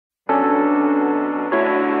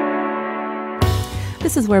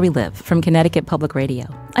This is Where We Live from Connecticut Public Radio.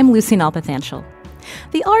 I'm Lucy Nalpathanchel.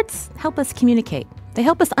 The arts help us communicate. They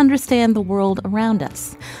help us understand the world around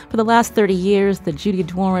us. For the last 30 years, the Judy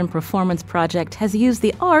Dworin Performance Project has used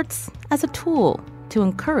the arts as a tool to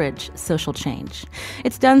encourage social change.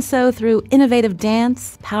 It's done so through innovative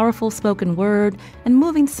dance, powerful spoken word, and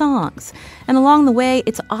moving songs. And along the way,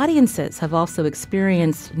 its audiences have also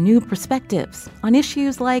experienced new perspectives on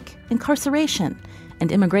issues like incarceration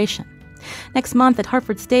and immigration. Next month at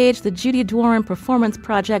Hartford Stage, the Judy Dworin Performance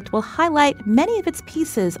Project will highlight many of its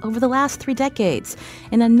pieces over the last 3 decades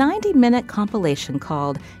in a 90-minute compilation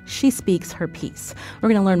called She Speaks Her Piece. We're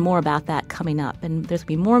going to learn more about that coming up, and there's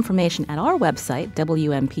going to be more information at our website,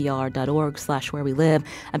 wnpr.org/wherewelive,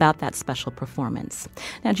 about that special performance.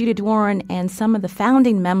 Now, Judy Dworin and some of the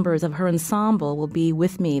founding members of her ensemble will be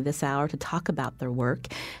with me this hour to talk about their work.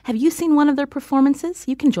 Have you seen one of their performances?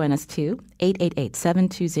 You can join us too,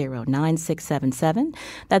 888-720-9677.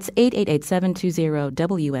 That's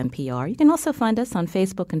 888-720-WNPR. You can also find us on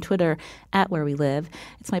Facebook and Twitter at Where We Live.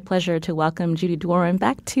 It's my pleasure to welcome Judy Dworin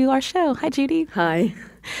back to our show. Hi, Judy. Hi.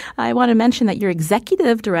 I want to mention that you're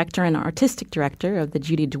executive director and artistic director of the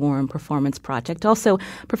Judy Dworin Performance Project, also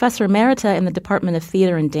professor emerita in the Department of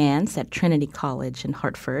Theater and Dance at Trinity College in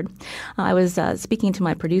Hartford. I was speaking to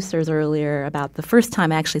my producers earlier about the first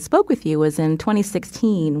time I actually spoke with you was in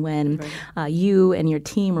 2016 when you and your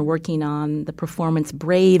team were working on the performance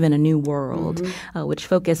Brave in a New World, which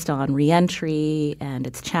focused on reentry and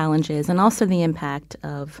its challenges and also the impact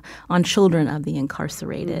on children of the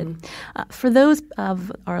incarcerated. For those of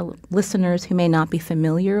our listeners who may not be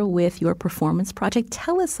familiar with your performance project,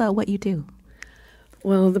 tell us what you do.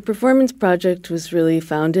 Well, the Performance Project was really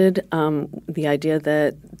founded, the idea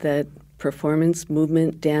that performance,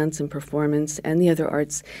 movement, dance, and performance, and the other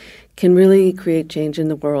arts can really create change in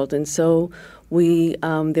the world. And so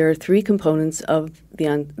there are 3 components of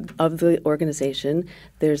the organization.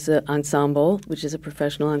 There's an ensemble, which is a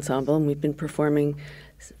professional ensemble, and we've been performing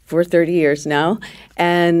for 30 years now,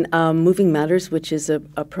 and Moving Matters, which is a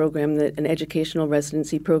program, an educational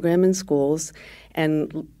residency program in schools,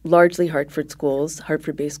 and largely Hartford schools,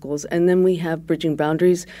 Hartford-based schools. And then we have Bridging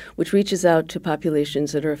Boundaries, which reaches out to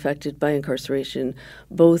populations that are affected by incarceration,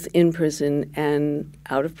 both in prison and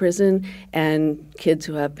out of prison, and kids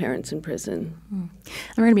who have parents in prison.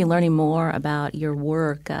 We're going to be learning more about your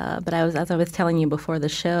work, but as I was telling you before the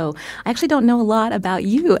show, I actually don't know a lot about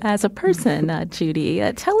you as a person, Judy.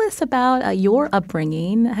 Tell us about your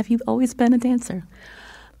upbringing. Have you always been a dancer?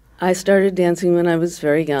 I started dancing when I was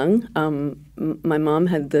very young. My mom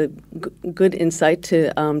had the good insight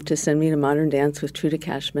to send me to modern dance with Trudy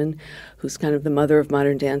Cashman, who's kind of the mother of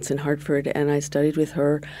modern dance in Hartford, and I studied with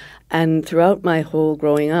her. And throughout my whole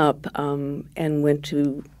growing up, and went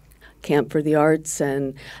to Camp for the Arts,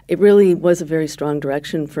 and it really was a very strong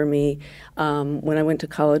direction for me. When I went to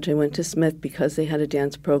college, I went to Smith because they had a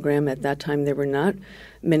dance program. At that time, there were not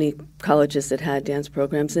many colleges that had dance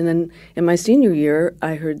programs. And then in my senior year,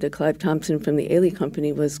 I heard that Clive Thompson from the Ailey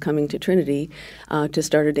Company was coming to Trinity to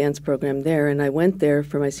start a dance program there. And I went there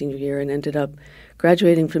for my senior year and ended up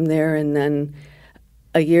graduating from there. And then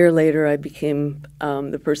a year later, I became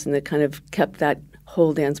the person that kind of kept that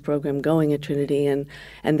whole dance program going at Trinity, and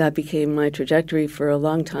that became my trajectory for a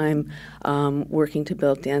long time, working to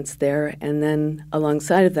build dance there. And then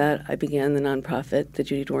alongside of that, I began the nonprofit, the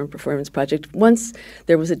Judy Dworin Performance Project. Once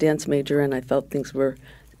there was a dance major and I felt things were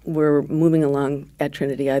moving along at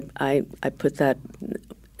Trinity, I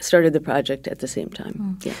started the project at the same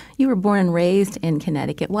time. Yeah. You were born and raised in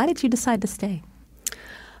Connecticut. Why did you decide to stay?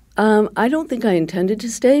 I don't think I intended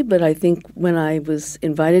to stay, but I think when I was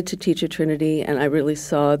invited to teach at Trinity and I really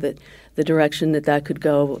saw that the direction that could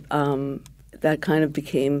go, that kind of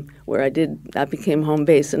became that became home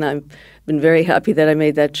base. And I've been very happy that I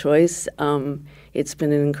made that choice. It's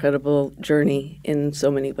been an incredible journey in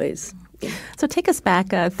so many ways. So take us back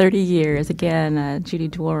 30 years. Again, Judy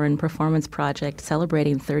Dworin Performance Project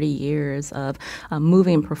celebrating 30 years of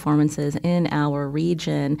moving performances in our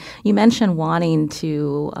region. You mentioned wanting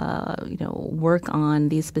to, work on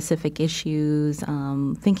these specific issues,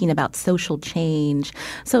 thinking about social change.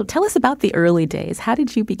 So tell us about the early days. How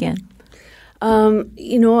did you begin?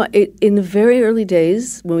 In the very early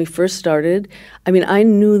days when we first started, I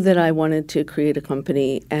knew that I wanted to create a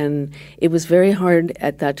company, and it was very hard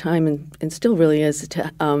at that time, and still really is,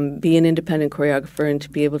 to be an independent choreographer and to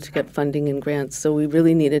be able to get funding and grants. So we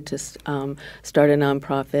really needed to start a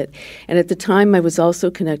nonprofit. And at the time, I was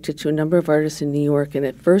also connected to a number of artists in New York, and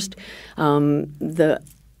at first,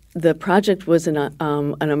 the project was an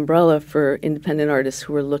umbrella for independent artists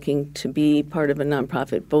who were looking to be part of a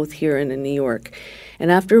nonprofit, both here and in New York.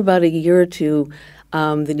 And after about a year or two,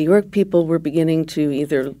 the New York people were beginning to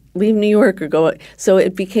either leave New York or go. So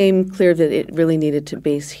it became clear that it really needed to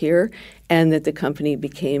base here, and that the company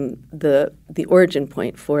became the origin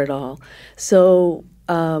point for it all. So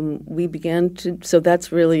we began to. So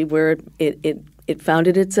that's really where it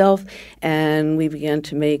founded itself, and we began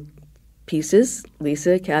to make pieces.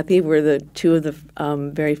 Lisa, Kathy were the two of the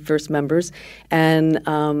very first members, and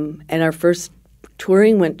our first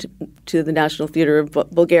touring went to the National Theater of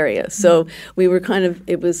Bulgaria. So we were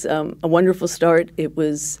it was a wonderful start. It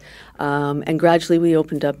was, and gradually we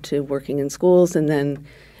opened up to working in schools, and then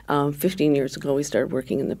 15 years ago we started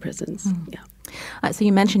working in the prisons. Yeah. So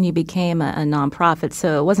you mentioned you became a nonprofit,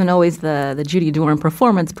 so it wasn't always the Judy Dworin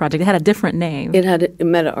Performance Project. It had a different name. It had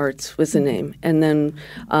Meta Arts was the name, and then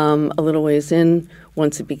a little ways in,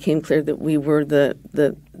 once it became clear that we were the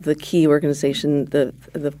key organization, the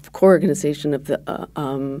core organization of the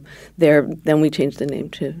then we changed the name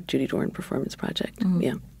to Judy Dworin Performance Project. Mm-hmm.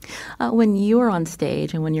 Yeah. When you're on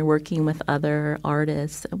stage and when you're working with other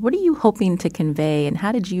artists, what are you hoping to convey, and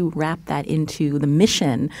how did you wrap that into the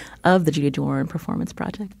mission of the Judy Dworin Performance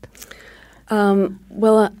Project?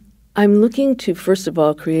 Well, I'm looking to, first of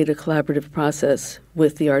all, create a collaborative process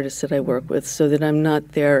with the artists that I work with, so that I'm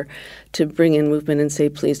not there to bring in movement and say,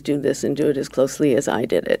 please do this and do it as closely as I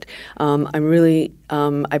did it. I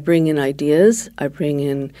bring in ideas, I bring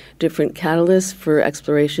in different catalysts for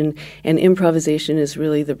exploration, and improvisation is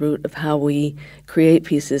really the root of how we create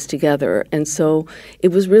pieces together. And so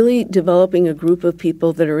it was really developing a group of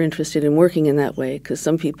people that are interested in working in that way, because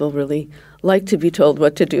some people really like to be told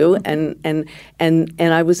what to do, and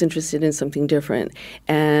I was interested in something different.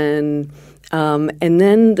 And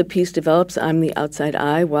then the piece develops. I'm the outside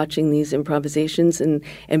eye watching these improvisations and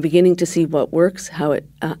beginning to see what works, how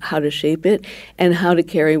to shape it, and how to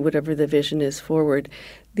carry whatever the vision is forward.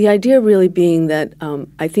 The idea really being that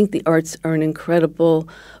I think the arts are an incredible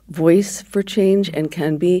voice for change, and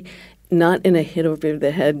can be, not in a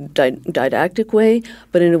hit-over-the-head didactic way,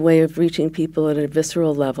 but in a way of reaching people at a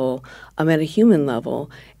visceral level, at a human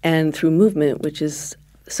level, and through movement, which is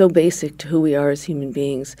so basic to who we are as human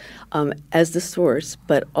beings, as the source,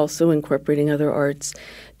 but also incorporating other arts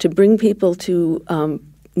to bring people to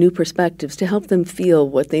new perspectives, to help them feel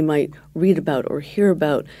what they might read about or hear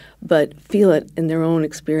about, but feel it in their own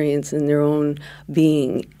experience, in their own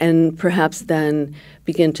being, and perhaps then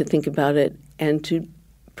begin to think about it and to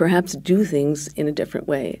perhaps do things in a different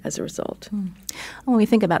way as a result. When we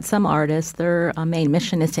think about some artists, their main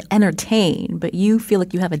mission is to entertain, but you feel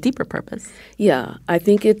like you have a deeper purpose. Yeah, I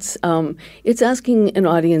think it's asking an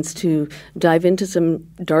audience to dive into some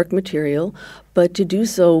dark material, but to do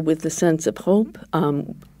so with a sense of hope,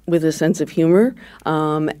 with a sense of humor,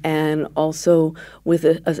 and also with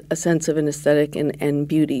a sense of an aesthetic and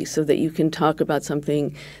beauty, so that you can talk about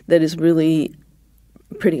something that is really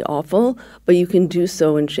pretty awful, but you can do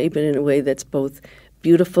so and shape it in a way that's both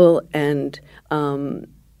beautiful and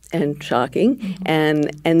shocking, mm-hmm.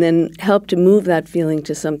 and then help to move that feeling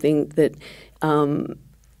to something that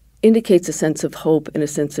indicates a sense of hope and a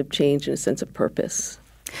sense of change and a sense of purpose.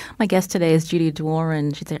 My guest today is Judy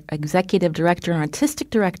Dworin. She's the Executive Director and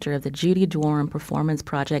Artistic Director of the Judy Dworin Performance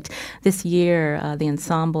Project. This year, the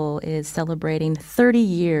ensemble is celebrating 30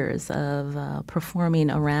 years of performing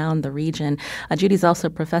around the region. Judy's also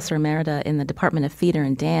Professor Emerita in the Department of Theater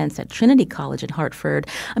and Dance at Trinity College in Hartford.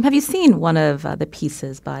 Have you seen one of the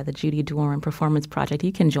pieces by the Judy Dworin Performance Project?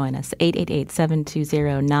 You can join us,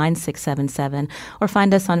 888-720-9677, or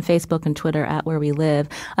find us on Facebook and Twitter at Where We Live.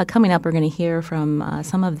 Coming up, we're going to hear from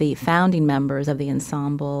some of the founding members of the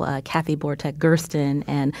ensemble, Kathy Bortek-Gersten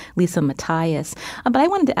and Lisa Matthias. But I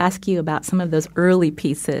wanted to ask you about some of those early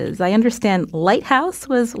pieces. I understand Lighthouse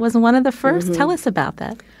was one of the first. Mm-hmm. Tell us about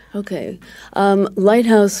that. Okay.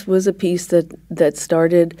 Lighthouse was a piece that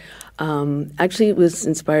started, actually it was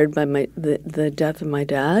inspired by the death of my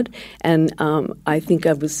dad, and I think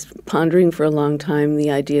I was pondering for a long time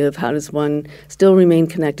the idea of how does one still remain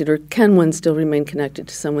connected, or can one still remain connected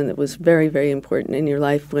to someone that was very, very important in your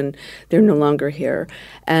life when they're no longer here.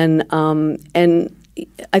 And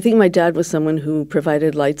I think my dad was someone who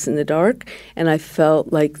provided lights in the dark, and I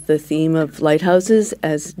felt like the theme of lighthouses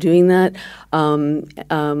as doing that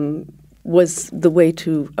was the way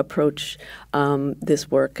to approach this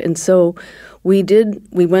work. And so we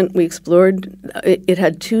explored. It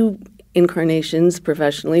had two incarnations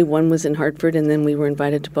professionally. One was in Hartford, and then we were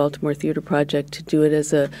invited to Baltimore Theater Project to do it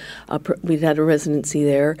as we had a residency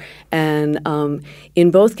there. And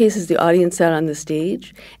in both cases, the audience sat on the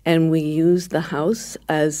stage, and we used the house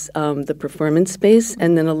as the performance space,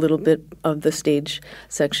 and then a little bit of the stage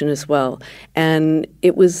section as well. And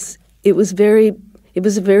it was very It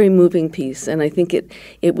was a very moving piece, and I think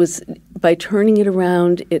it was, by turning it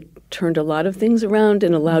around, it turned a lot of things around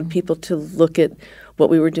and allowed people to look at what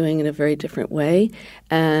we were doing in a very different way,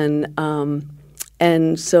 and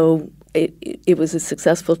so it was a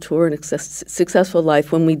successful tour and a successful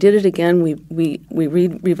life. When we did it again, we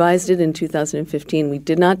revised it in 2015. We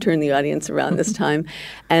did not turn the audience around this time,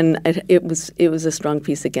 and it was a strong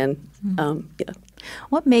piece again. Yeah.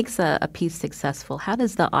 What makes a piece successful? How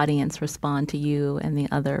does the audience respond to you and the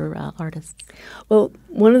other artists? Well,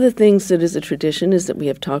 one of the things that is a tradition is that we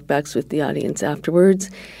have talkbacks with the audience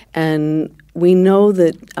afterwards, and we know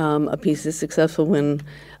that a piece is successful when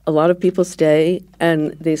a lot of people stay,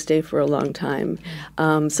 and they stay for a long time.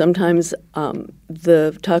 Sometimes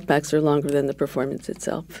the talkbacks are longer than the performance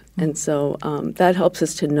itself, and so that helps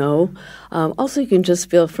us to know. Also, you can just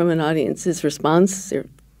feel from an audience's response.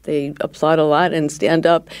 They applaud a lot and stand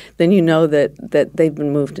up, then you know that they've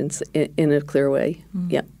been moved in a clear way.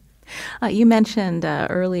 Yeah. You mentioned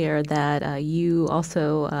earlier that you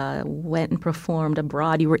also went and performed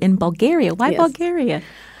abroad. You were in Bulgaria. Why Bulgaria?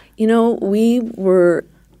 You know, we were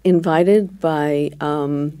invited by,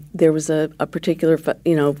 there was a particular,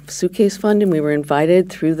 suitcase fund, and we were invited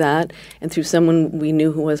through that and through someone we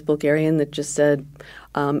knew who was Bulgarian that just said,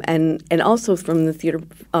 and also from the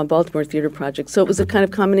Baltimore Theater Project. So it was a kind of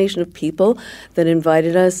combination of people that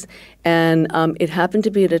invited us, and it happened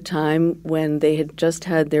to be at a time when they had just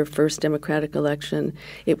had their first democratic election.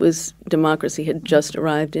 Democracy had just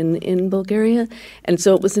arrived in Bulgaria, and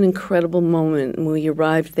so it was an incredible moment. When we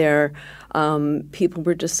arrived there, people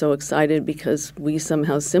were just so excited because we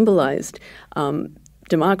somehow symbolized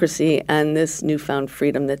democracy and this newfound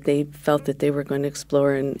freedom that they felt that they were going to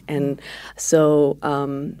explore, and so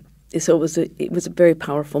it was a very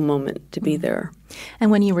powerful moment to be there.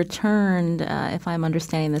 And when you returned, if I'm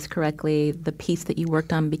understanding this correctly, the piece that you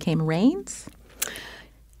worked on became Rains?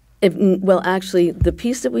 Well, actually, the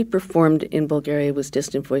piece that we performed in Bulgaria was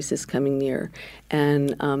Distant Voices Coming Near.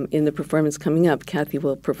 And in the performance coming up, Kathy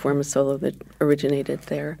will perform a solo that originated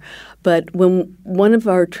there. But when one of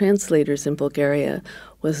our translators in Bulgaria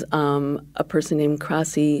was a person named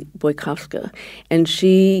Krasi Boykovska, and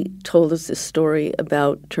she told us this story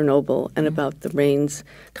about Chernobyl and about the rains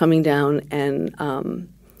coming down and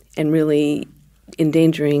really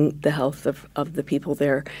endangering the health of the people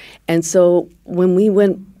there. And so when we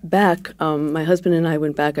went back, my husband and I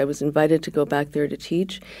went back. I was invited to go back there to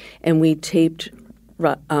teach, and we taped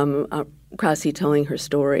Krasi telling her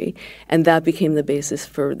story, and that became the basis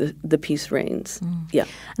for the piece Rains. Yeah.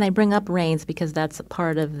 And I bring up Rains because that's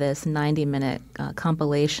part of this 90-minute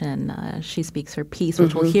compilation. She speaks her piece,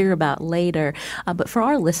 which we'll hear about later. But for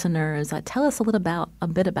our listeners, tell us a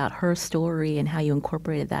bit about her story and how you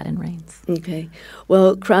incorporated that in Rains. Okay.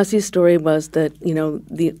 Well, Krasi's story was that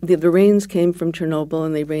the rains came from Chernobyl,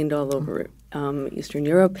 and they rained all over Eastern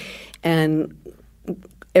Europe, and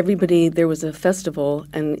there was a festival,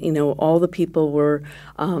 and all the people were,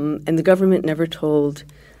 and the government never told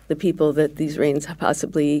the people that these rains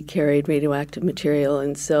possibly carried radioactive material,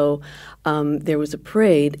 and so there was a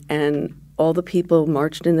parade, and all the people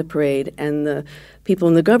marched in the parade, and the people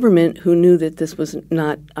in the government who knew that this was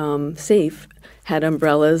not safe had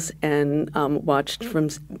umbrellas and watched from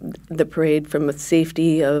the parade from the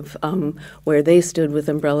safety of where they stood with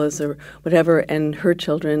umbrellas or whatever, and her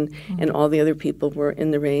children and all the other people were in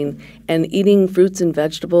the rain and eating fruits and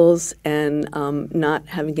vegetables and not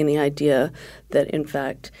having any idea that, in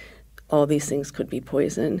fact, all these things could be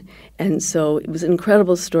poison. And so it was an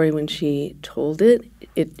incredible story when she told it.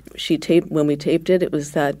 When we taped it, it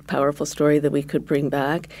was that powerful story that we could bring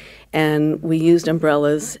back. And we used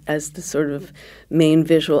umbrellas as the sort of main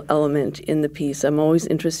visual element in the piece. I'm always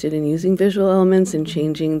interested in using visual elements and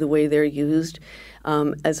changing the way they're used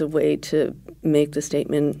as a way to make the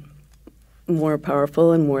statement more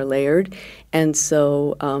powerful and more layered. And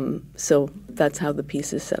so that's how the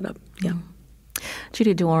piece is set up. Yeah.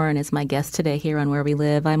 Judy Dworin is my guest today here on Where We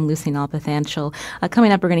Live. I'm Lucy Nalpathanchel.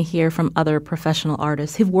 Coming up, we're going to hear from other professional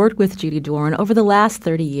artists who've worked with Judy Dworin over the last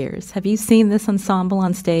 30 years. Have you seen this ensemble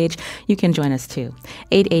on stage? You can join us too.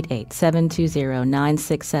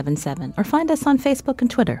 888-720-9677 or find us on Facebook and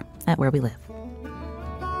Twitter at Where We Live.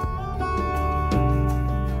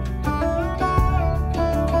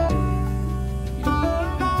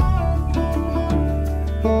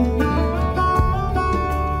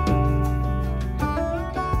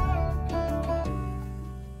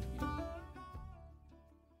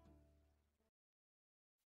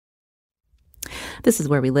 This is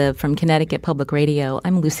Where We Live from Connecticut Public Radio.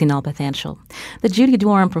 I'm Lucy Nalpathanchel. The Judy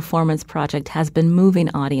Dworin Performance Project has been moving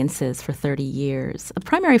audiences for 30 years. A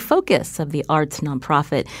primary focus of the arts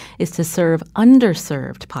nonprofit is to serve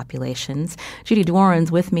underserved populations. Judy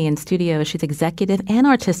Dworin's with me in studio. She's executive and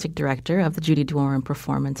artistic director of the Judy Dworin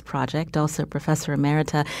Performance Project, also professor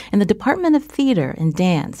emerita in the Department of Theater and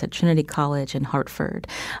Dance at Trinity College in Hartford.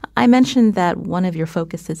 I mentioned that one of your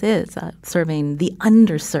focuses is serving the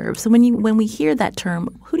underserved. So when we hear that term,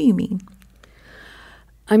 who do you mean?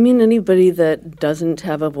 I mean anybody that doesn't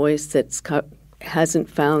have a voice, hasn't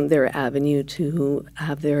found their avenue to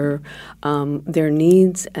have their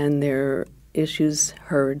needs and their issues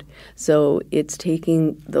heard. So it's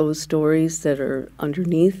taking those stories that are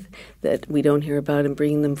underneath that we don't hear about and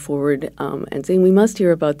bringing them forward and saying we must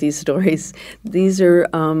hear about these stories. These are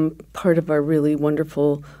part of our really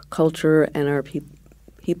wonderful culture and our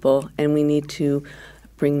people, and we need to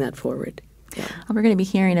bring that forward. Yeah. We're going to be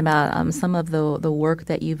hearing about some of the work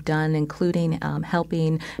that you've done, including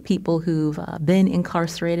helping people who've been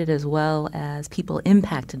incarcerated as well as people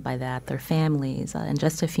impacted by that, their families, in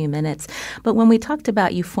just a few minutes. But when we talked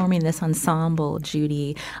about you forming this ensemble,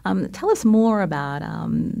 Judy, tell us more about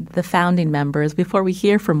the founding members before we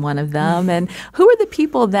hear from one of them. And who are the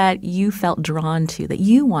people that you felt drawn to, that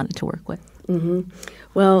you wanted to work with? Mm-hmm.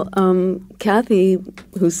 Well, Kathy,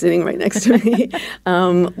 who's sitting right next to me,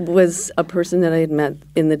 was a person that I had met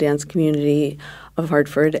in the dance community of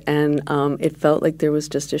Hartford, and it felt like there was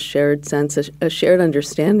just a shared sense, a shared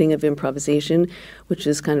understanding of improvisation, which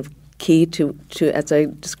is kind of key to as I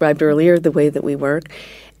described earlier, the way that we work.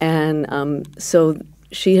 And so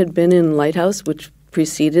she had been in Lighthouse, which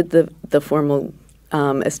preceded the formal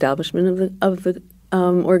establishment of the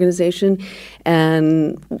organization,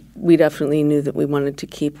 and we definitely knew that we wanted to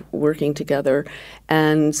keep working together.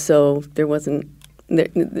 And so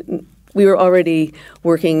we were already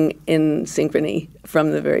working in synchrony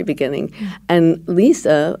from the very beginning. Mm-hmm. And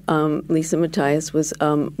Lisa Matthias was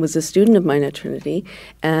a student of mine at Trinity,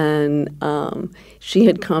 and she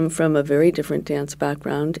had come from a very different dance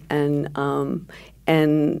background, and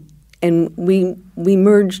we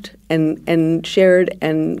merged and shared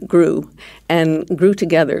and grew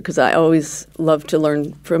together, because I always love to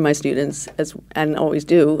learn from my students and always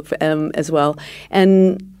do as well.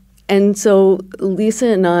 And so Lisa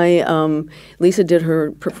and I, Lisa did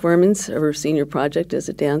her performance of her senior project as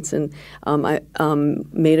a dance, and I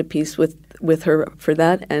made a piece with her for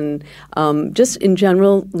that. And just in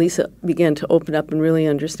general, Lisa began to open up and really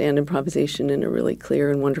understand improvisation in a really clear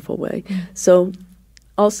and wonderful way. Mm. So.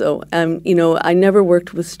 Also, I never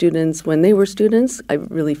worked with students when they were students. I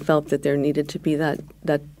really felt that there needed to be that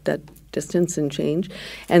distance and change.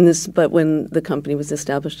 But when the company was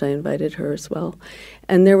established, I invited her as well.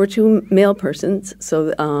 And there were two male persons.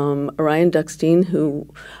 So Orion Duckstein, who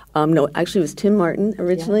actually it was Tim Martin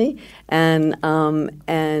originally, yeah. and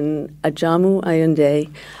Ajamu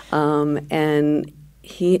Ayunde, and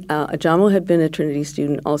Ajamu had been a Trinity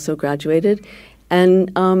student, also graduated.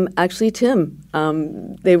 And actually, Tim,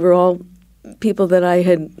 they were all people that I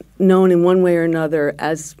had known in one way or another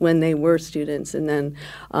as when they were students, and then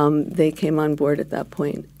they came on board at that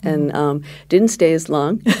point, and didn't stay as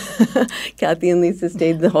long. Kathy and Lisa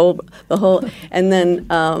stayed the whole, and then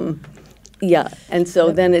and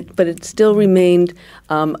so then it still remained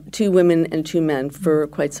 2 women and 2 men for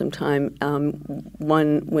quite some time.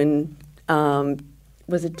 One when.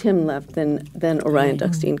 Was it Tim left? Then Orion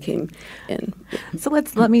Duckstein came in. So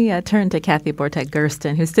let me turn to Kathy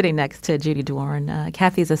Bortek-Gersten, who's sitting next to Judy Dworin.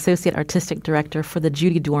 Kathy's associate artistic director for the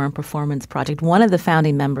Judy Dworin Performance Project, one of the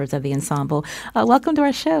founding members of the ensemble. Welcome to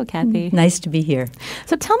our show, Kathy. Nice to be here.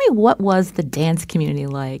 So tell me, what was the dance community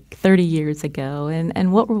like 30 years ago,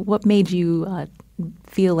 and what made you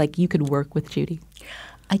feel like you could work with Judy?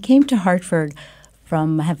 I came to Hartford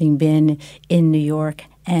from having been in New York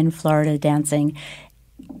and Florida dancing,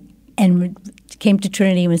 and came to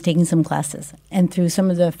Trinity and was taking some classes. And through some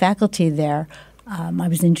of the faculty there, I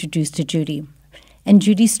was introduced to Judy. And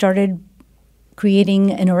Judy started creating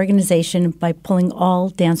an organization by pulling all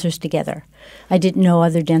dancers together. I didn't know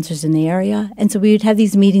other dancers in the area, and so we would have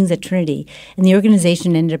these meetings at Trinity. And the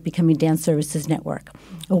organization ended up becoming Dance Services Network,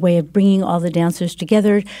 a way of bringing all the dancers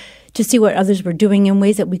together to see what others were doing in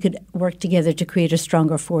ways that we could work together to create a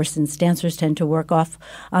stronger force, since dancers tend to work off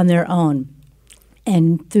on their own.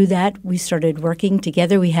 And through that, we started working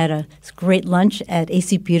together. We had a great lunch at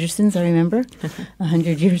A.C. Peterson's, I remember,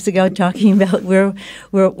 100 years ago, talking about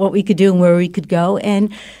what we could do and where we could go.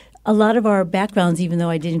 And a lot of our backgrounds, even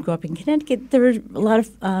though I didn't grow up in Connecticut, there were a lot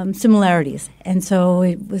of similarities. And so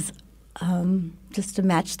it was just a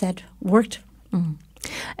match that worked. Mm-hmm.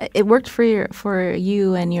 It worked for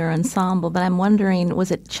you and your ensemble, but I'm wondering, was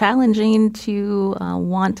it challenging to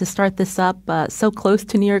want to start this up so close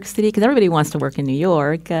to New York City? Because everybody wants to work in New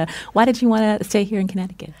York. Why did you want to stay here in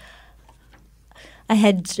Connecticut? I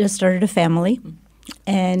had just started a family,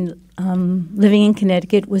 and living in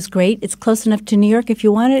Connecticut was great. It's close enough to New York if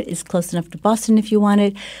you want it. It's close enough to Boston if you want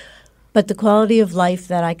it. But the quality of life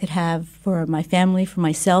that I could have for my family, for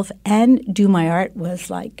myself, and do my art was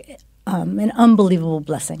like an unbelievable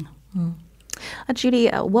blessing. Judy,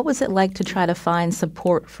 what was it like to try to find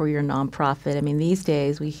support for your nonprofit? I mean, these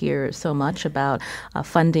days we hear so much about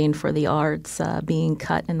funding for the arts being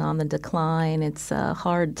cut and on the decline. It's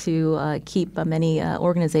hard to keep many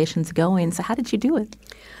organizations going. So how did you do it?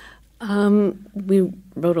 We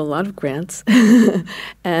wrote a lot of grants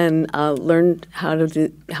and learned how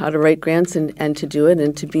to write grants and to do it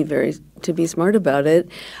and to be smart about it,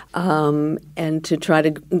 and to try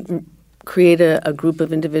to create a group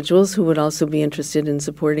of individuals who would also be interested in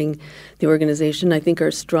supporting the organization. I think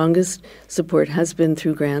our strongest support has been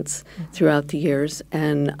through grants throughout the years,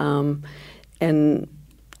 and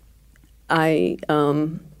I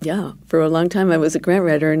for a long time I was a grant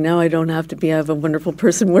writer, and now I don't have to be. I have a wonderful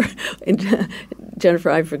person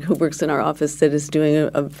Jennifer Eifert, who works in our office, that is doing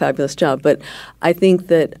a fabulous job. But I think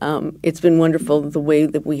that it's been wonderful the way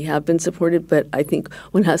that we have been supported, but I think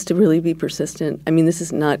one has to really be persistent. I mean, this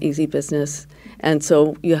is not easy business, and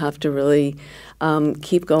so you have to really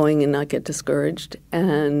keep going and not get discouraged,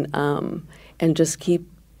 and just keep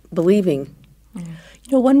believing. You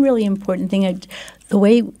know, one really important thing, the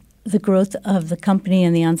way the growth of the company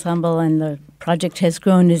and the ensemble and the project has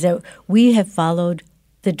grown is that we have followed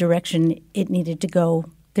the direction it needed to go.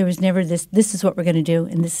 There was never this is what we're going to do,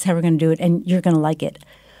 and this is how we're going to do it, and you're going to like it.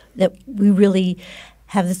 That we really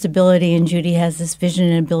have this ability, and Judy has this vision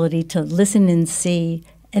and ability to listen and see.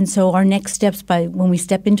 And so our next steps, when we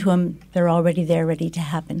step into them, they're already there, ready to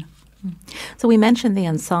happen. So we mentioned the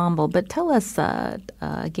ensemble, but tell us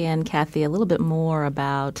again, Kathy, a little bit more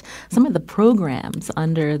about some of the programs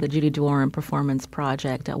under the Judy Dworin Performance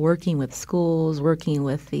Project, working with schools, working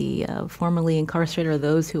with the formerly incarcerated or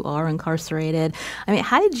those who are incarcerated. I mean,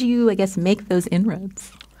 how did you, I guess, make those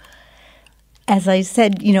inroads? As I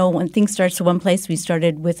said, you know, when things start to one place, we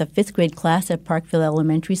started with a 5th grade class at Parkville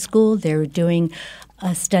Elementary School. They were doing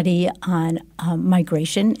a study on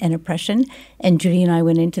migration and oppression, and Judy and I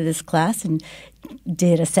went into this class and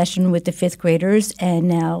did a session with the 5th graders, and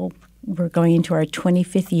now we're going into our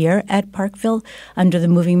 25th year at Parkville under the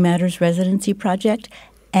Moving Matters Residency Project,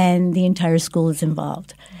 and the entire school is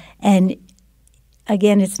involved. And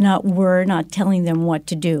again, we're not telling them what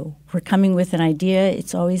to do. We're coming with an idea.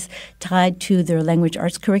 It's always tied to their language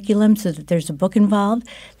arts curriculum so that there's a book involved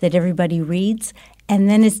that everybody reads. And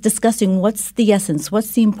then it's discussing what's the essence,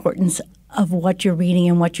 what's the importance of what you're reading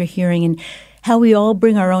and what you're hearing, and how we all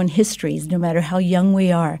bring our own histories, no matter how young we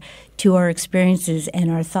are, to our experiences and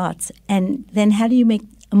our thoughts. And then how do you make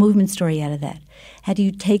a movement story out of that? How do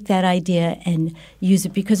you take that idea and use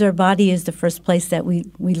it? Because our body is the first place that we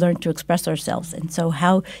learn to express ourselves. And so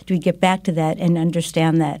how do we get back to that and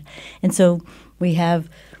understand that? And so we have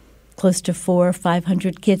close to 400 or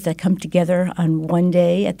 500 kids that come together on one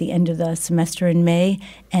day at the end of the semester in May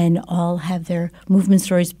and all have their movement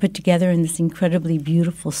stories put together in this incredibly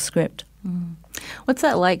beautiful script. What's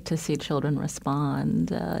that like to see children respond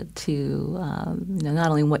to not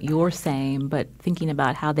only what you're saying, but thinking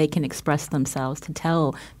about how they can express themselves to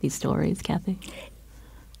tell these stories, Kathy?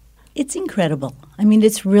 It's incredible. I mean,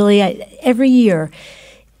 it's really every year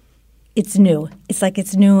it's new. It's like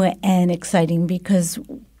it's new and exciting because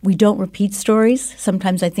we don't repeat stories.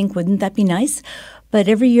 Sometimes I think, wouldn't that be nice? But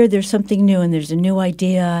every year there's something new and there's a new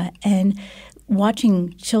idea. And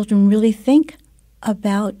watching children really think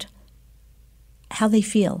about how they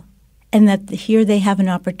feel, and that here they have an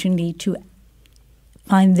opportunity to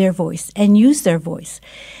find their voice and use their voice,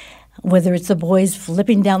 whether it's the boys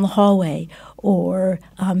flipping down the hallway or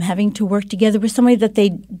having to work together with somebody that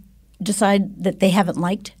they decide that they haven't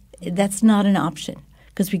liked. That's not an option,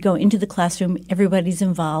 because we go into the classroom, everybody's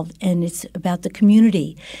involved, and it's about the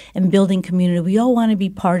community and building community. We all want to be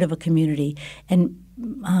part of a community, and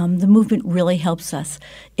the movement really helps us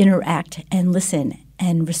interact and listen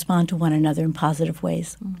and respond to one another in positive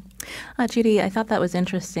ways. Judy, I thought that was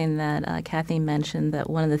interesting that Kathy mentioned that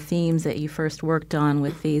one of the themes that you first worked on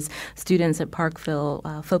with these students at Parkville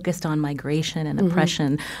focused on migration and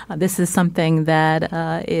oppression. This is something that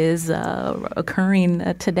is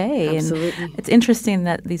occurring today. Absolutely. And it's interesting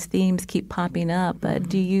that these themes keep popping up.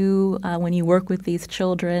 Do you, when you work with these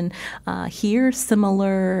children, hear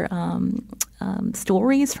similar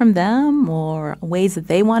stories from them or ways that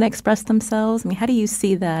they want to express themselves? I mean, how do you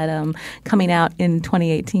see that coming out in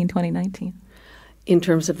 2018, 2019? In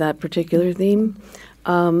terms of that particular theme,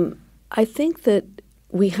 I think that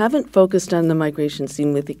we haven't focused on the migration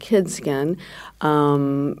scene with the kids again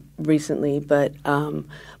recently, but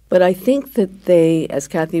I think that they, as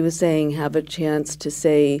Kathy was saying, have a chance to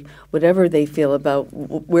say whatever they feel about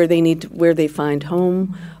where they find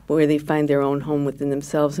home, where they find their own home within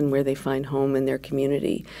themselves, and where they find home in their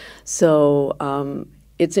community. So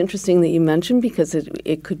it's interesting that you mentioned, because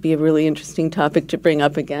it could be a really interesting topic to bring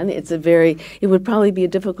up again. It would probably be a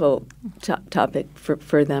difficult topic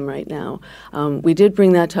for them right now. We did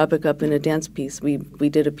bring that topic up in a dance piece. We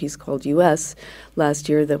did a piece called U.S. last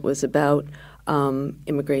year that was about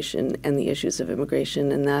immigration and the issues of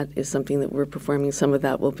immigration, and that is something that we're performing. Some of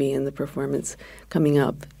that will be in the performance coming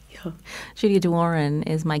up. Judy Dworin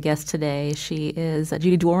is my guest today. She is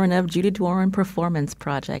Judy Dworin of Judy Dworin Performance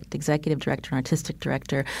Project, Executive Director and Artistic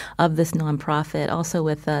Director of this nonprofit. Also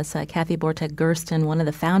with us, Kathy Bortek-Gersten, one of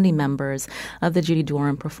the founding members of the Judy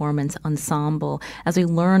Dworin Performance Ensemble, as we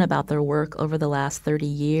learn about their work over the last 30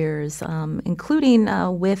 years, including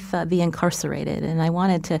with the incarcerated. And I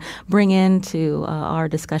wanted to bring into our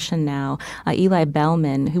discussion now Eli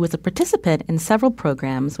Bellman, who was a participant in several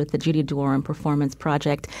programs with the Judy Dworin Performance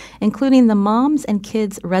Project, including the Moms and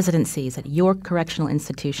Kids residencies at York Correctional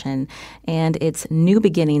Institution and its New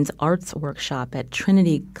Beginnings Arts Workshop at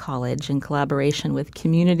Trinity College in collaboration with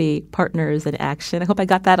Community Partners in Action. I hope I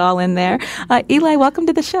got that all in there. Eli, welcome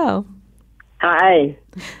to the show. Hi.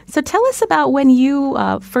 So tell us about when you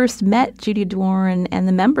first met Judy Dworin and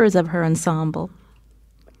the members of her ensemble.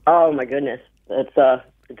 Oh, my goodness.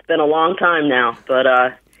 It's been a long time now, but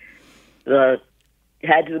it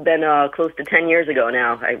had to have been close to 10 years ago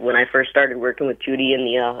now, when I first started working with Judy and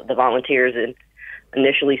the volunteers, and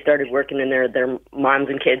initially started working in their Moms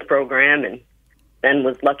and Kids program, and then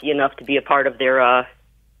was lucky enough to be a part of their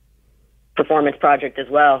performance project as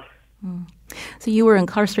well. So you were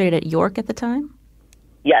incarcerated at York at the time?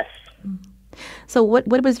 Yes. So what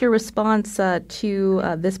was your response to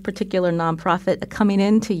this particular nonprofit coming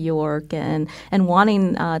into York and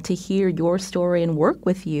wanting to hear your story and work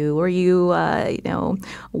with you? Were you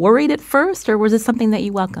worried at first, or was it something that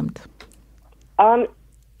you welcomed?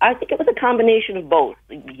 I think it was a combination of both.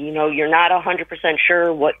 You're not 100%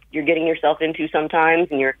 sure what you're getting yourself into sometimes,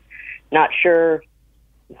 and you're not sure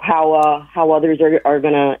how others are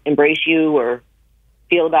going to embrace you or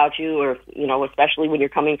feel about you, or especially when you're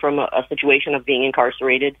coming from a situation of being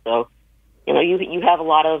incarcerated. So you have a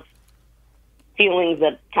lot of feelings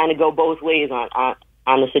that kind of go both ways on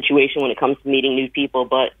the situation when it comes to meeting new people.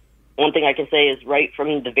 But one thing I can say is, right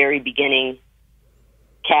from the very beginning,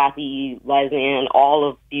 Kathy, Lisanne, all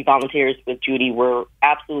of the volunteers with Judy were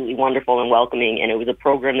absolutely wonderful and welcoming, and it was a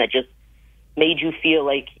program that just made you feel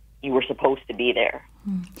like you were supposed to be there.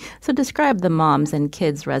 So describe the Moms and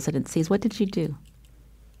Kids residencies. What did you do?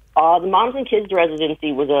 The Moms and Kids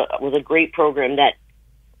residency was a great program that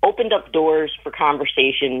opened up doors for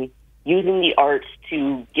conversation, using the arts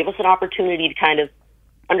to give us an opportunity to kind of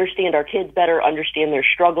understand our kids better, understand their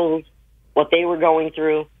struggles, what they were going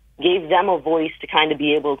through, gave them a voice to kind of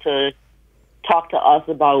be able to talk to us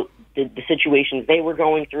about the situations they were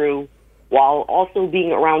going through, while also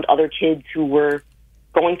being around other kids who were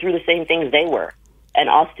going through the same things they were. And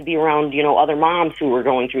us to be around, other moms who were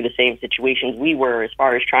going through the same situations we were, as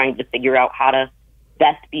far as trying to figure out how to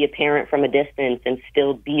best be a parent from a distance and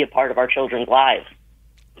still be a part of our children's lives.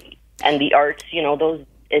 And the arts,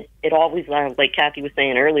 it always, like Kathy was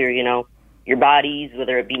saying earlier, your bodies,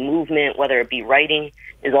 whether it be movement, whether it be writing,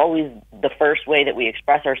 is always the first way that we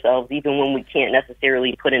express ourselves, even when we can't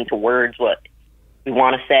necessarily put into words what we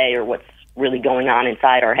want to say or what's really going on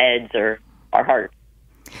inside our heads or our hearts.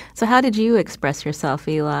 So how did you express yourself,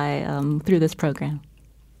 Eli, through this program?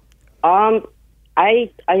 I'd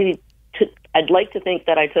like to think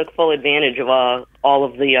that I took full advantage of all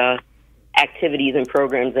of the activities and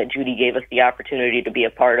programs that Judy gave us the opportunity to be a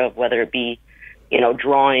part of, whether it be,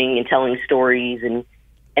 drawing and telling stories and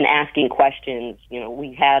asking questions.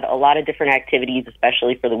 We had a lot of different activities,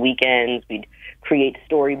 especially for the weekends. We'd create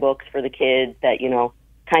storybooks for the kids that,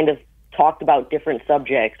 kind of talked about different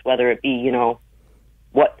subjects, whether it be,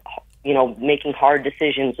 what, making hard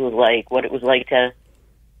decisions was like, what it was like to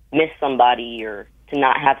miss somebody or to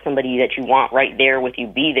not have somebody that you want right there with you,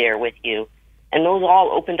 be there with you. And those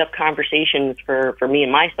all opened up conversations for me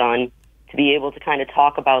and my son to be able to kind of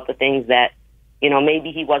talk about the things that,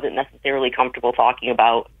 maybe he wasn't necessarily comfortable talking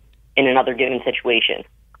about in another given situation.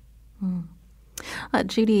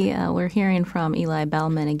 Judy, we're hearing from Eli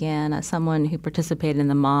Bellman again, someone who participated in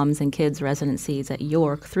the Moms and Kids residencies at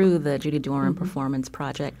York through the Judy Dworin Performance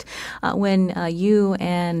Project. When you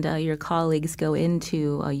and your colleagues go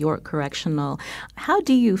into York Correctional, how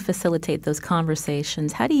do you facilitate those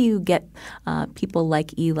conversations? How do you get people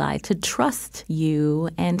like Eli to trust you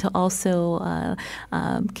and to also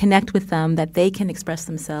connect with them that they can express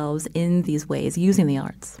themselves in these ways using the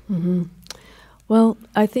arts? Mm-hmm. Well,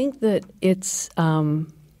 I think that it's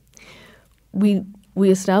we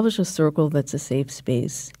establish a circle that's a safe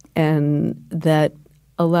space and that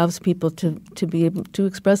allows people to be able to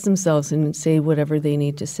express themselves and say whatever they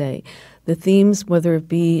need to say. The themes, whether it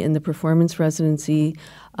be in the performance residency,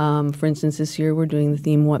 for instance, this year we're doing the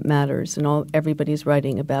theme "What Matters," and everybody's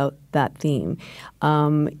writing about that theme.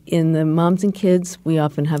 In the Moms and Kids, we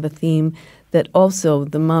often have a theme that also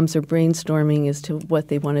the moms are brainstorming as to what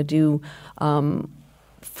they want to do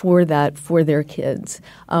for their kids.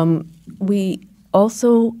 We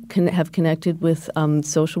also have connected with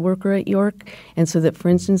social worker at York, and so that, for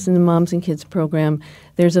instance, in the Moms and Kids program,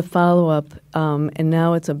 there's a follow-up, and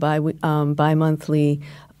now it's a bi-monthly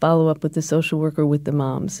follow-up with the social worker with the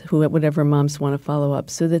moms, whatever moms want to follow up,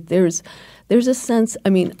 so that there's a sense. I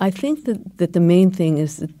mean, I think that the main thing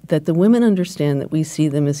is that the women understand that we see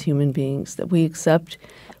them as human beings, that we accept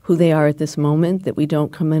who they are at this moment, that we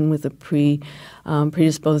don't come in with a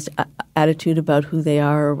predisposed attitude about who they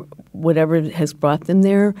are, or whatever has brought them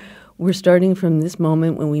there. We're starting from this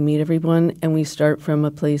moment when we meet everyone, and we start from a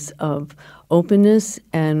place of openness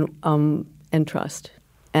and trust.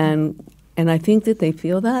 And I think that they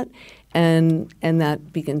feel that, and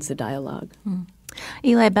that begins the dialogue. Mm.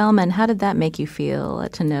 Eli Bellman, how did that make you feel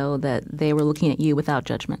to know that they were looking at you without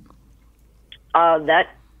judgment? That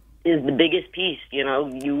is the biggest piece. You know,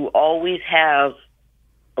 you always have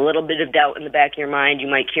a little bit of doubt in the back of your mind. You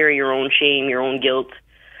might carry your own shame, your own guilt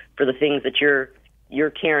for the things that you're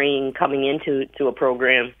carrying coming into a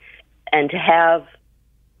program, and to have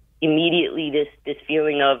immediately this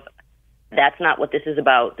feeling of that's not what this is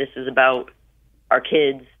about. This is about our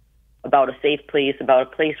kids, about a safe place, about a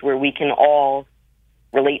place where we can all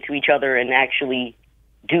relate to each other and actually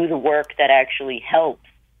do the work that actually helps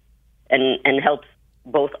and helps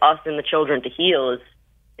both us and the children to heal.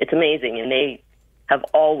 It's amazing. And they have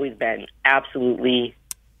always been absolutely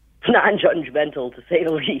non-judgmental, to say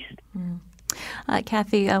the least. Mm.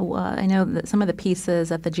 Kathy, I know that some of the pieces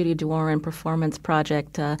that the Judy Dworin Performance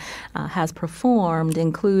Project has performed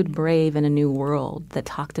include Brave in a New World, that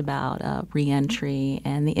talked about reentry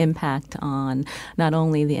and the impact on not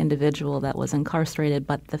only the individual that was incarcerated,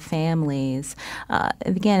 but the families.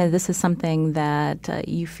 Again, this is something that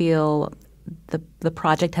you feel the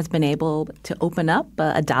project has been able to open up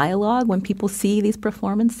a dialogue when people see these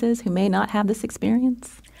performances who may not have this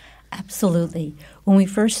experience? Absolutely. When we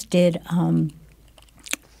first did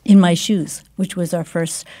In My Shoes, which was our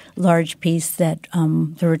first large piece that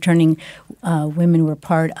the returning women were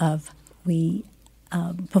part of, we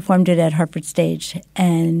performed it at Hartford Stage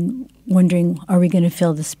and wondering, are we going to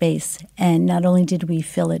fill the space? And not only did we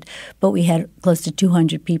fill it, but we had close to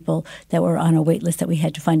 200 people that were on a wait list that we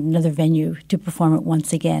had to find another venue to perform it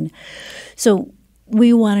once again. So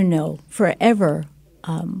we want to know forever,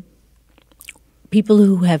 people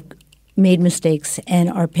who have made mistakes and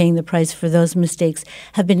are paying the price for those mistakes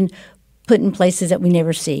have been put in places that we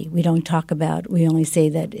never see. We don't talk about. We only say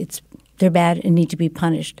that they're bad and need to be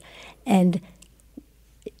punished. And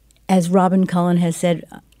as Robin Cullen has said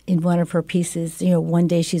in one of her pieces, one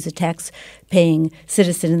day she's a tax-paying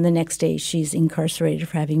citizen and the next day she's incarcerated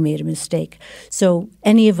for having made a mistake. So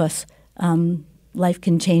any of us, life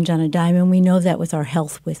can change on a dime, and we know that with our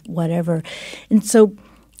health, with whatever. And so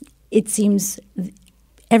it seems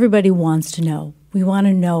everybody wants to know. We want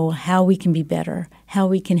to know how we can be better, how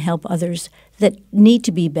we can help others that need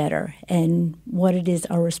to be better, and what it is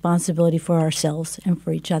our responsibility for ourselves and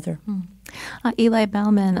for each other. Eli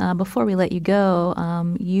Bellman, before we let you go,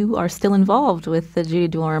 you are still involved with the Judy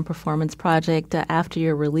Dworin Performance Project after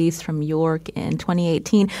your release from York in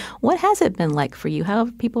 2018. What has it been like for you? How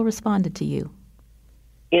have people responded to you?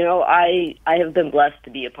 I have been blessed to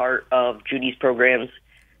be a part of Judy's programs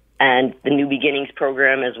and the New Beginnings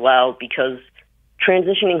program as well, because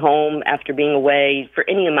transitioning home after being away for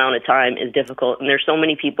any amount of time is difficult. And there's so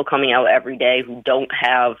many people coming out every day who don't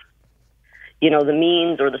have, the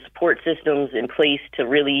means or the support systems in place to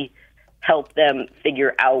really help them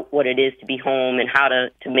figure out what it is to be home and how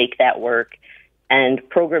to make that work. And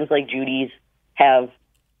programs like Judy's have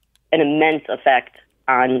an immense effect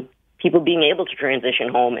on people being able to transition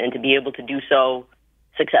home and to be able to do so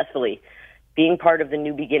successfully. Being part of the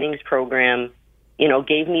New Beginnings program,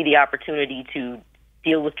 gave me the opportunity to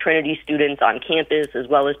deal with Trinity students on campus, as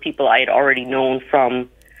well as people I had already known from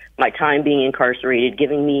my time being incarcerated,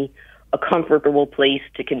 giving me a comfortable place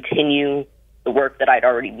to continue the work that I'd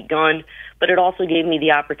already begun. But it also gave me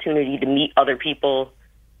the opportunity to meet other people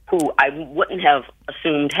who I wouldn't have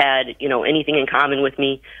assumed had, anything in common with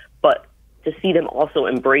me, but to see them also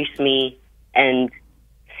embrace me and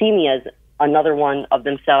see me as another one of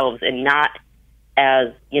themselves and not as,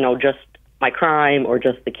 just my crime or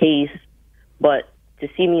just the case, but to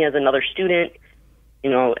see me as another student,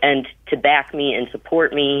 and to back me and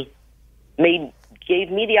support me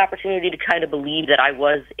gave me the opportunity to kind of believe that I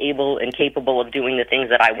was able and capable of doing the things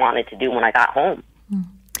that I wanted to do when I got home.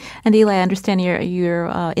 And Eli, I understand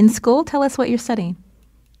you're in school. Tell us what you're studying.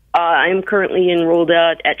 I'm currently enrolled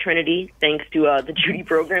at Trinity, thanks to the Judy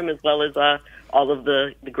program, as well as all of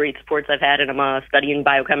the great supports I've had, and I'm studying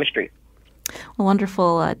biochemistry. Well,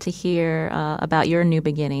 wonderful to hear about your new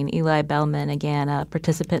beginning. Eli Bellman, again, a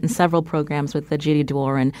participant in several programs with the Judy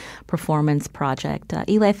Dworin Performance Project.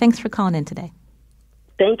 Eli, thanks for calling in today.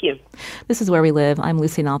 Thank you. This is Where We Live. I'm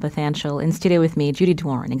Lucy Nalpathanchel. In studio with me, Judy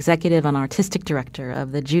Dworin, Executive and Artistic Director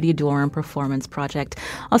of the Judy Dworin Performance Project.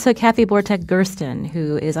 Also, Kathy Bortek-Gersten,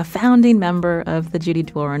 who is a founding member of the Judy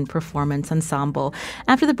Dworin Performance Ensemble.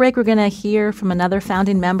 After the break, we're going to hear from another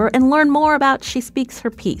founding member and learn more about She Speaks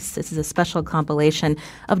Her Piece. This is a special compilation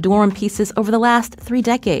of Dworin pieces over the last 3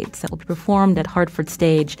 decades that will be performed at Hartford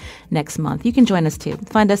Stage next month. You can join us, too.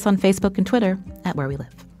 Find us on Facebook and Twitter at Where We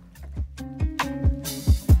Live.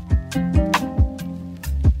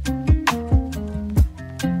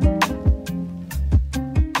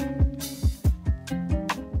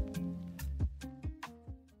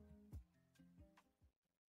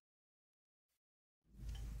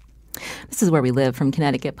 This is Where We Live from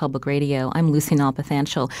Connecticut Public Radio. I'm Lucy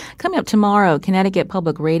Nalpathanchel. Coming up tomorrow, Connecticut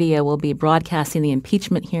Public Radio will be broadcasting the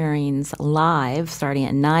impeachment hearings live starting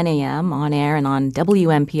at 9 a.m. on air and on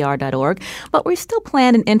WNPR.org. But we still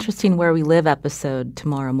planned an interesting Where We Live episode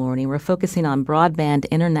tomorrow morning. We're focusing on broadband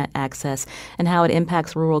internet access and how it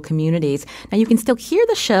impacts rural communities. Now, you can still hear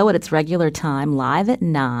the show at its regular time, live at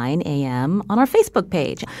 9 a.m. on our Facebook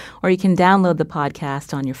page. Or you can download the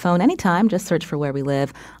podcast on your phone anytime. Just search for Where We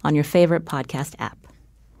Live on your favorite podcast app.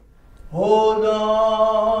 Hold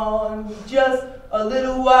on just a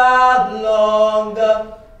little while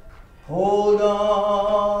longer. Hold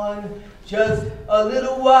on just a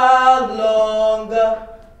little while longer.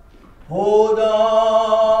 Hold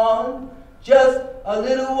on just a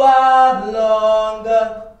little while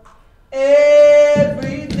longer.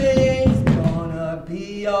 Everything's gonna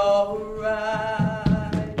be alright.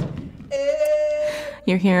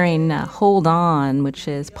 You're hearing Hold On, which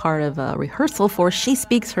is part of a rehearsal for She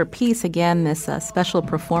Speaks Her Piece. Again, this special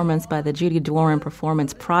performance by the Judy Dworin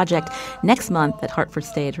Performance Project next month at Hartford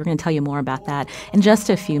Stage. We're going to tell you more about that in just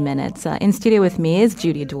a few minutes. In studio with me is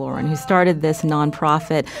Judy Dworin, who started this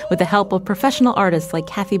nonprofit with the help of professional artists like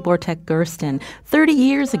Kathy Bortek-Gersten 30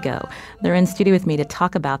 years ago. They're in studio with me to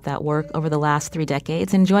talk about that work over the last 3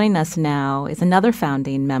 decades. And joining us now is another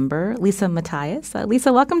founding member, Lisa Matthias.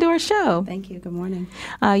 Lisa, welcome to our show. Thank you. Good morning.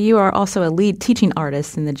 You are also a lead teaching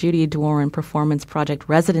artist in the Judy Dworin Performance Project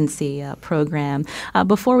residency program.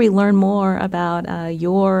 Before we learn more about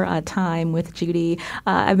your time with Judy,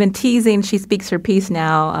 I've been teasing She Speaks Her Piece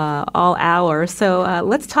now all hour. So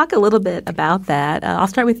let's talk a little bit about that. I'll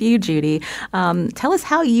start with you, Judy. Tell us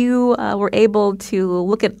how you were able to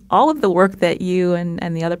look at all of the work that you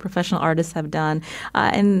and the other professional artists have done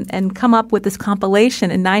and come up with this compilation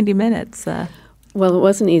in 90 minutes. Well, it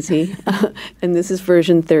wasn't easy, and this is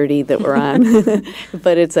version 30 that we're on,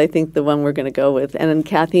 but it's, I think, the one we're going to go with. And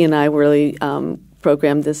Kathy and I really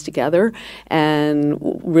programmed this together and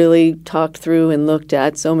really talked through and looked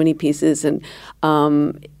at so many pieces, and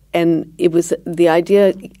it was the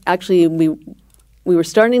idea. Actually, we were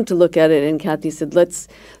starting to look at it, and Kathy said, "Let's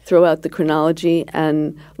throw out the chronology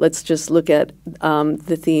and let's just look at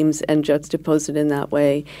the themes and juxtapose it in that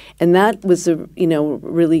way." And that was a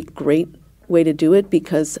really great way to do it,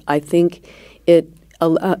 because I think it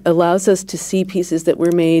allows us to see pieces that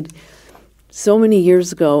were made so many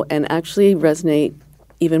years ago and actually resonate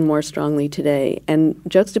even more strongly today, and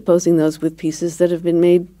juxtaposing those with pieces that have been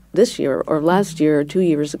made this year or last year or 2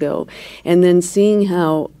 years ago, and then seeing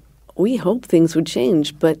how we hope things would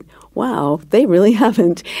change, but wow, they really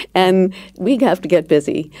haven't, and we have to get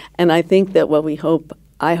busy. And I think that what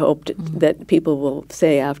I hoped that people will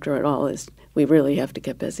say after it all is, we really have to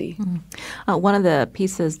get busy. One of the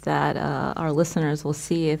pieces that our listeners will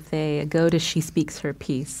see if they go to She Speaks Her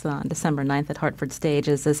Piece on December 9th at Hartford Stage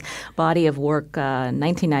is this body of work,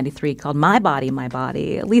 1993, called My Body, My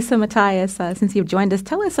Body. Lisa Matthias, since you've joined us,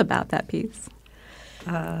 tell us about that piece.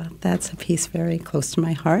 That's a piece very close to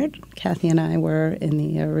my heart. Kathy and I were in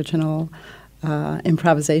the original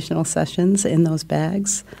improvisational sessions in those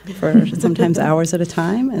bags for sometimes hours at a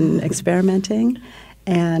time and experimenting.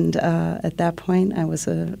 And at that point, I was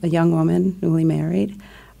a young woman, newly married.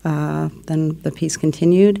 Then the piece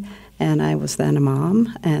continued, and I was then a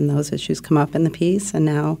mom, and those issues come up in the piece. And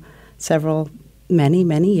now,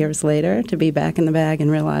 many years later, to be back in the bag and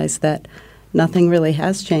realize that nothing really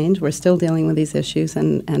has changed. We're still dealing with these issues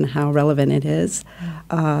and how relevant it is.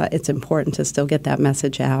 It's important to still get that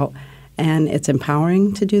message out. And it's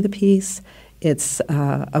empowering to do the piece. It's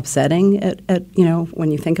upsetting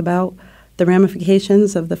when you think about the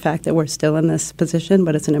ramifications of the fact that we're still in this position,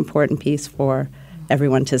 but it's an important piece for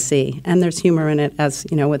everyone to see. And there's humor in it, as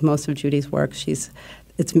you know, with most of Judy's work.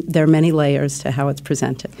 There are many layers to how it's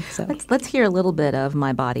presented. So let's hear a little bit of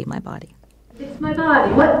My Body, My Body. It's my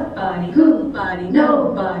body, what body, who body,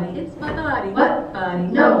 nobody. It's my body, what body,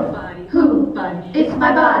 nobody, who body. It's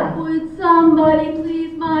my body. Would somebody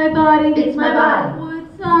please my body? It's my body.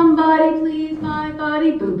 Would somebody please my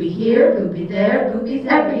body? Booby here, booby there, boobies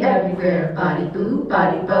everywhere. Body boo,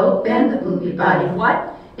 body bo, bend the booby body.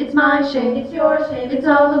 What? It's my shame, it's your shame, it's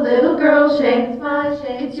all the little girl's shame. It's my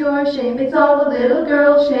shame, it's your shame, it's all the little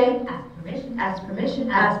girl's shame. Ask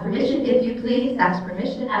permission, ask permission, if you please. Ask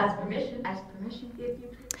permission, ask permission, ask permission, if you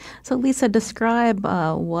please. So, Lisa, describe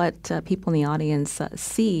what people in the audience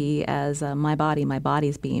see as My Body, My Body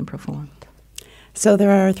is being performed. So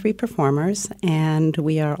there are 3 performers, and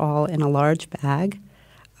we are all in a large bag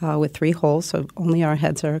with 3 holes, so only our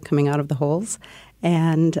heads are coming out of the holes.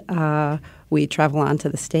 And we travel onto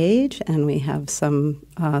the stage, and we have some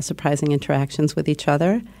surprising interactions with each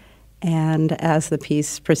other. And as the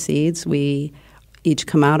piece proceeds, we each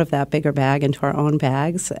come out of that bigger bag into our own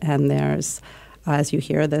bags, and there's, as you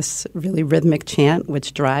hear, this really rhythmic chant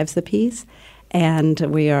which drives the piece. And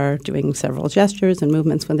we are doing several gestures and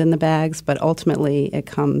movements within the bags, but ultimately it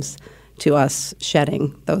comes to us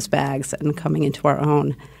shedding those bags and coming into our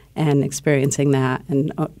own and experiencing that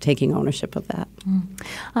and taking ownership of that.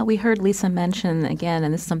 We heard Lisa mention again,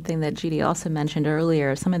 and this is something that Judy also mentioned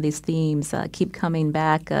earlier, some of these themes keep coming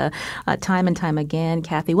back time and time again.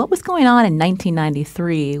 Kathy, what was going on in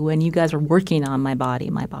 1993 when you guys were working on My Body,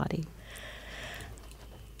 My Body?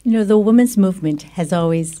 You know, the women's movement has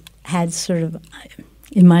always had sort of,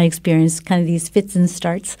 in my experience, kind of these fits and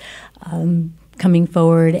starts, coming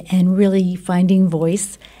forward and really finding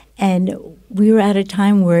voice. And we were at a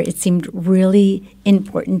time where it seemed really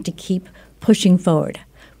important to keep pushing forward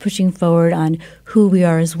on who we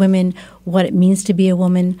are as women, what it means to be a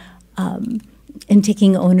woman, and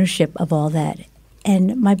taking ownership of all that.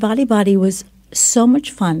 And My Body was so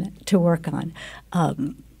much fun to work on.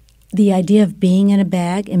 The idea of being in a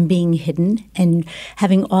bag and being hidden and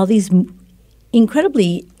having all these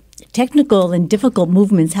incredibly technical and difficult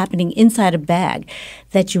movements happening inside a bag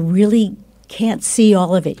that you really can't see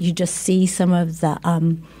all of it. You just see some of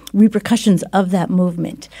the repercussions of that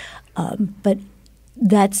movement. But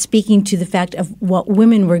that's speaking to the fact of what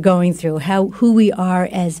women were going through, who we are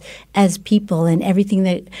as people and everything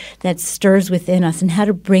that stirs within us, and how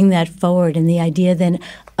to bring that forward, and the idea then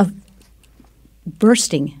of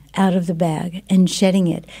bursting out of the bag and shedding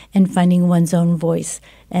it and finding one's own voice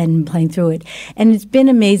and playing through it. And it's been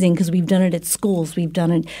amazing because we've done it at schools, we've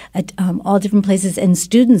done it at all different places, and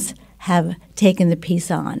students have taken the piece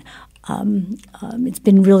on. It's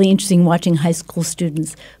been really interesting watching high school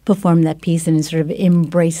students perform that piece and sort of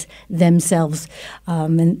embrace themselves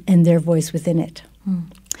and their voice within it.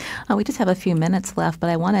 We just have a few minutes left, but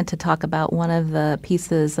I wanted to talk about one of the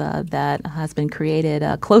pieces that has been created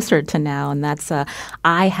closer to now, and that's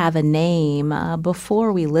I Have a Name.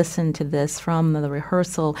 Before we listen to this from the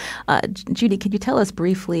rehearsal, Judy, could you tell us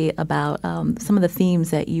briefly about some of the themes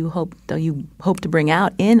that you hope to bring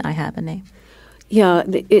out in I Have a Name? Yeah,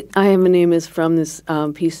 I Have a Name is from this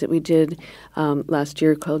piece that we did last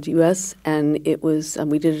year called U.S., and it was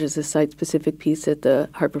we did it as a site-specific piece at the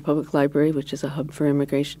Hartford Public Library, which is a hub for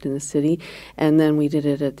immigration in the city, and then we did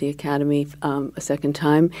it at the Academy a second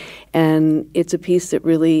time. And it's a piece that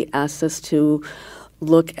really asks us to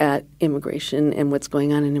look at immigration and what's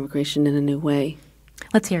going on in immigration in a new way.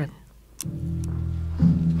 Let's hear it.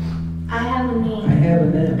 I have a name. I have a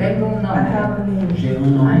name. Tengo un nombre. I have a name. J'ai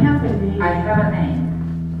un nom. I have a name. I have a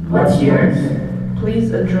name. What's yours?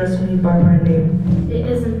 Please address me by my name. It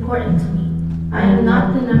is important to me. I am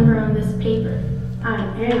not the number on this paper. I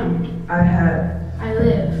am. I have. I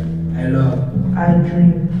live. I love. I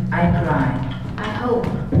dream. I cry. I hope.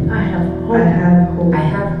 I have hope. I have hope. I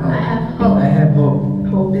have hope. I have hope. I have hope.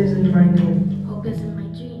 Hope is in my name. Hope is in my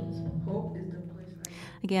dreams. Hope is the place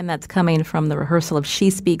Again, that's coming from the rehearsal of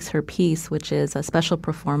She Speaks Her Piece, which is a special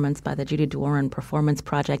performance by the Judy Dworin Performance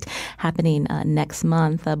Project happening next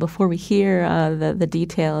month. Before we hear the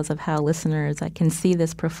details of how listeners can see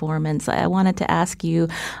this performance, I wanted to ask you,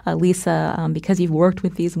 Lisa, because you've worked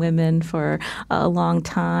with these women for a long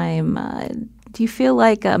time, do you feel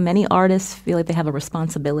like many artists feel like they have a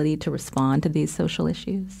responsibility to respond to these social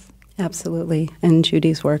issues? Absolutely, and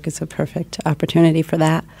Judy's work is a perfect opportunity for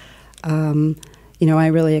that. I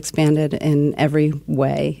really expanded in every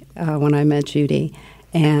way when I met Judy.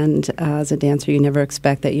 And as a dancer, you never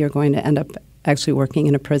expect that you're going to end up actually working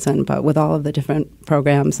in a prison. But with all of the different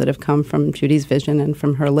programs that have come from Judy's vision and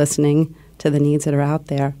from her listening to the needs that are out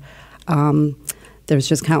there, there's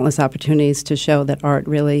just countless opportunities to show that art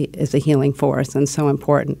really is a healing force and so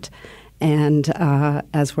important. And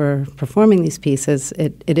as we're performing these pieces,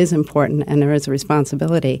 it is important and there is a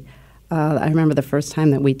responsibility. I remember the first time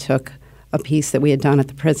that we took a piece that we had done at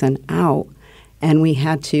the prison out, and we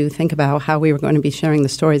had to think about how we were going to be sharing the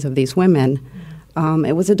stories of these women.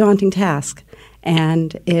 It was a daunting task,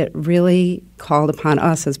 and it really called upon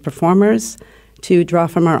us as performers to draw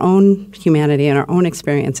from our own humanity and our own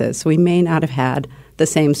experiences. So we may not have had the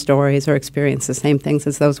same stories or experienced the same things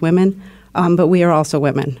as those women, but we are also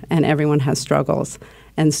women, and everyone has struggles.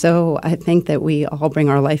 And so I think that we all bring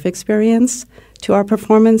our life experience to our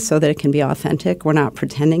performance so that it can be authentic. We're not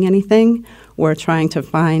pretending anything. We're trying to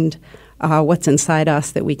find what's inside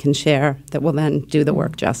us that we can share that will then do the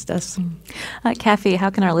work justice. Kathy, how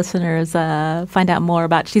can our listeners find out more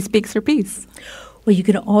about She Speaks Her Piece? Well, you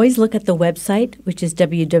can always look at the website, which is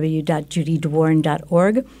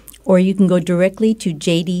www.judydworin.org, or you can go directly to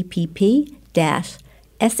jdpp-sshp,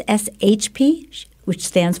 which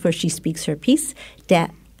stands for She Speaks Her Piece,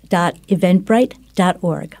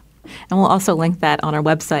 .eventbrite.org. And we'll also link that on our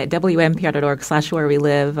website,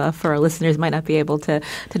 WNPR.org/wherewelive, for our listeners who might not be able to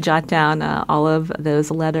jot down all of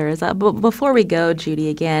those letters. But before we go, Judy,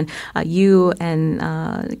 again, you and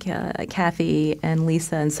Kathy and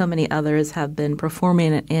Lisa and so many others have been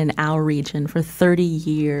performing in our region for 30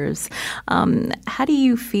 years. How do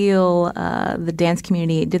you feel the dance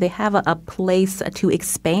community, do they have a place to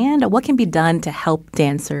expand? What can be done to help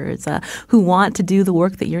dancers who want to do the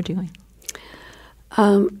work that you're doing?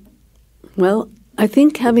 Well, I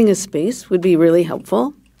think having a space would be really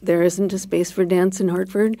helpful. There isn't a space for dance in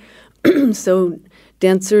Hartford, so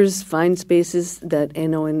dancers find spaces that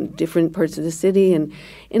in different parts of the city, and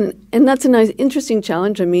that's a nice, interesting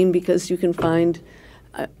challenge. I mean, because you can find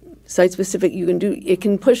site specific. You can do it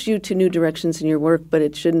can push you to new directions in your work, but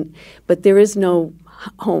it shouldn't. But there is no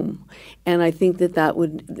home, and I think that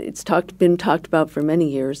would been talked about for many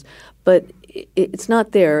years, but it's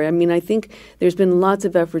not there. I mean, I think there's been lots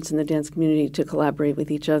of efforts in the dance community to collaborate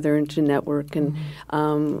with each other and to network. And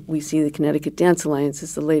we see the Connecticut Dance Alliance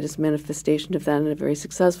is the latest manifestation of that and a very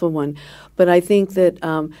successful one. But I think that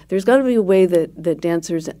there's got to be a way that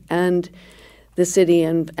dancers and the city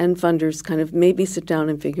and funders kind of maybe sit down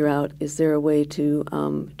and figure out, is there a way to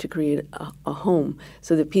create a home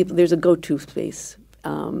so that there's a go-to space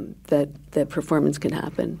that performance can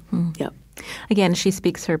happen. Yep. Again, She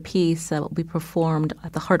Speaks Her Piece will be performed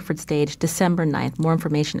at the Hartford stage December 9th. More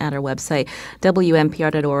information at our website,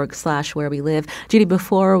 WNPR.org/wherewelive. Judy,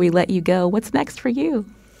 before we let you go, what's next for you?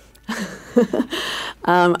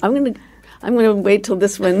 I'm going to wait till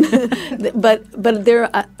this one, but there.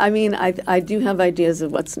 I do have ideas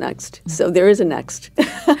of what's next. So there is a next.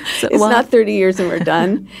 It's not 30 years and we're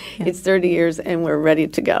done. Yeah. It's 30 years and we're ready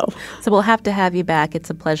to go. So we'll have to have you back. It's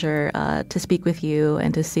a pleasure to speak with you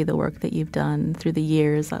and to see the work that you've done through the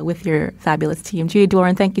years with your fabulous team. Judy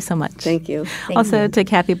Dworin, thank you so much. Thank you. Also to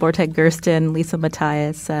Kathy Bortek-Gersten, Lisa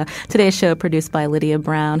Matthias. Today's show produced by Lydia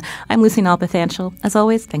Brown. I'm Lucy Nalpathanchel. As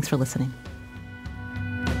always, thanks for listening.